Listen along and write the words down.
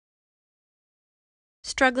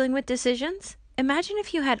Struggling with decisions? Imagine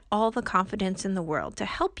if you had all the confidence in the world to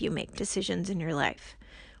help you make decisions in your life.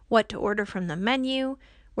 What to order from the menu,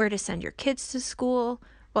 where to send your kids to school,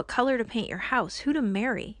 what color to paint your house, who to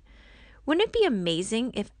marry. Wouldn't it be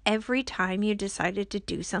amazing if every time you decided to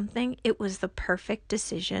do something, it was the perfect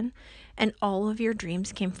decision and all of your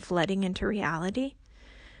dreams came flooding into reality?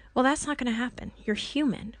 Well, that's not going to happen. You're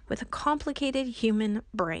human with a complicated human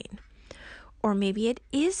brain. Or maybe it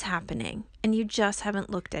is happening and you just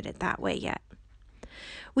haven't looked at it that way yet.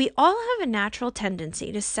 We all have a natural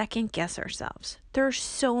tendency to second guess ourselves. There are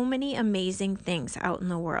so many amazing things out in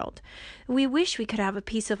the world. We wish we could have a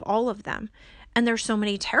piece of all of them. And there's so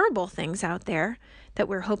many terrible things out there that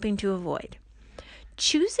we're hoping to avoid.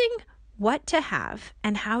 Choosing what to have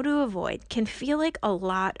and how to avoid can feel like a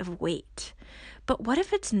lot of weight. But what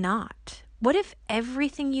if it's not? What if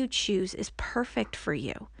everything you choose is perfect for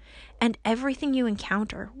you and everything you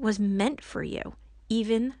encounter was meant for you,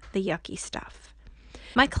 even the yucky stuff?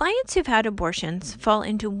 My clients who've had abortions fall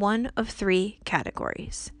into one of three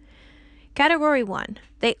categories. Category 1,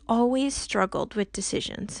 they always struggled with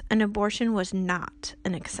decisions. An abortion was not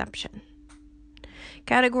an exception.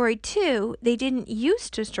 Category 2, they didn't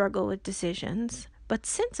used to struggle with decisions, but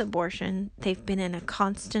since abortion, they've been in a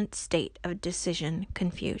constant state of decision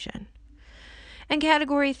confusion. And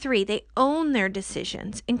category 3, they own their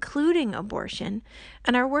decisions, including abortion,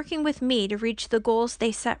 and are working with me to reach the goals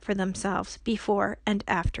they set for themselves before and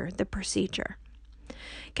after the procedure.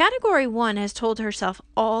 Category 1 has told herself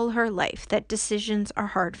all her life that decisions are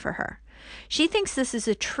hard for her. She thinks this is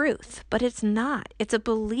a truth, but it's not. It's a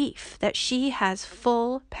belief that she has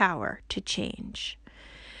full power to change.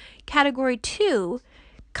 Category 2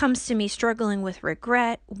 comes to me struggling with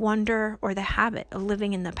regret, wonder, or the habit of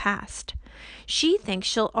living in the past. She thinks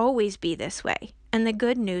she'll always be this way, and the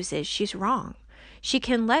good news is she's wrong. She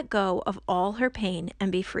can let go of all her pain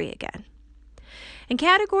and be free again. And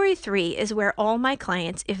category 3 is where all my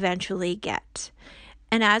clients eventually get.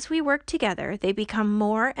 And as we work together, they become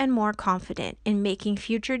more and more confident in making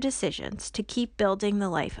future decisions to keep building the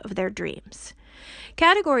life of their dreams.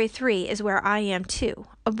 Category 3 is where I am too.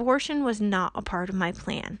 Abortion was not a part of my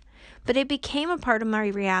plan, but it became a part of my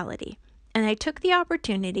reality, and I took the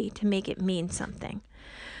opportunity to make it mean something.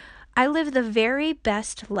 I live the very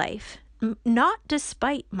best life, not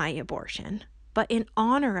despite my abortion, but in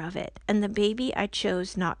honor of it and the baby I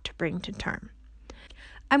chose not to bring to term.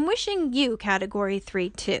 I'm wishing you category 3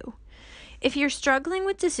 too. If you're struggling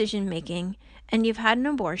with decision making and you've had an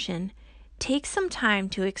abortion, take some time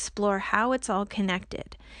to explore how it's all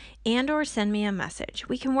connected and/or send me a message.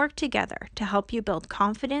 We can work together to help you build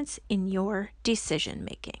confidence in your decision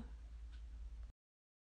making.